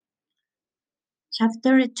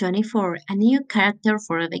Chapter 24. A new character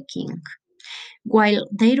for the king. While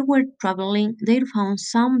they were traveling, they found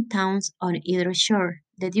some towns on either shore.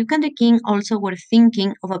 The Duke and the king also were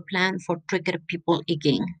thinking of a plan for tricking people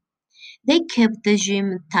again. They kept the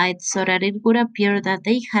gym tight so that it would appear that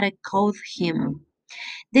they had caught him.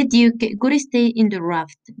 The Duke would stay in the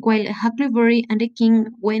raft, while Huckleberry and the king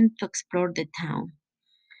went to explore the town.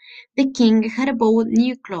 The king had bought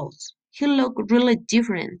new clothes. He looked really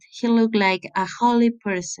different. He looked like a holy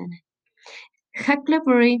person.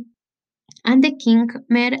 Huckleberry and the king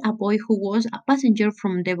met a boy who was a passenger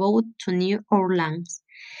from the boat to New Orleans.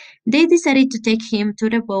 They decided to take him to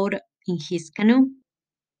the boat in his canoe.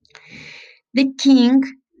 The king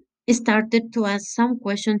started to ask some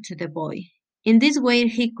questions to the boy. In this way,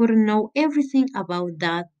 he could know everything about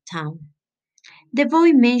that town. The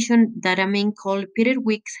boy mentioned that a man called Peter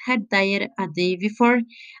Wicks had died a day before,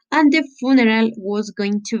 and the funeral was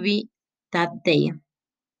going to be that day.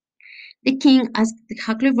 The king asked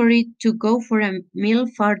Huckleberry to go for a meal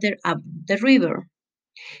farther up the river.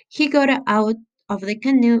 He got out of the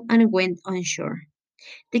canoe and went on shore.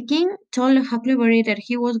 The king told Huckleberry that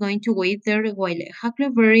he was going to wait there while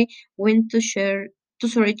Huckleberry went to search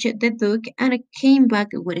the duke and came back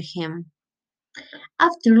with him.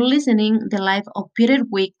 After listening the life of Peter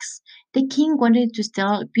Wicks, the king wanted to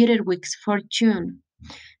steal Peter Wicks' fortune.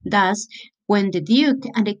 Thus, when the duke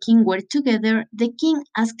and the king were together, the king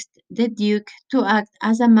asked the duke to act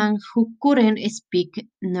as a man who couldn't speak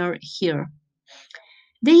nor hear.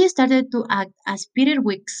 They started to act as Peter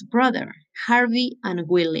Wicks' brother, Harvey and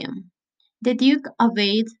William. The Duke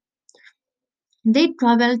obeyed. They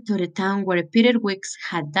traveled to the town where Peter Wicks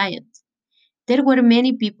had died. There were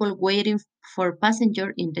many people waiting for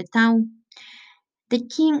passengers in the town. The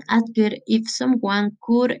king asked if someone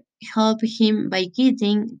could help him by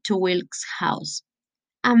getting to Wilkes' house.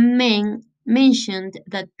 A man mentioned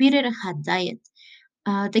that Peter had died.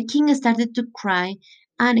 The king started to cry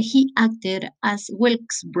and he acted as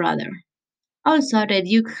Wilkes' brother. Also, the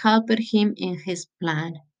Duke helped him in his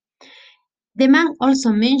plan. The man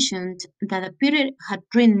also mentioned that Peter had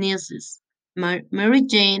three nieces: Mary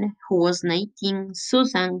Jane, who was 19,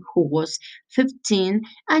 Susan, who was 15,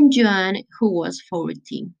 and Joanne, who was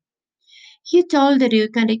 14. He told the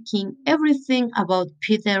Duke and the King everything about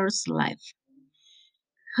Peter's life.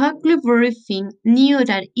 Huckleberry Finn knew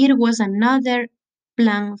that it was another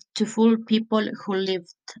plan to fool people who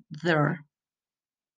lived there.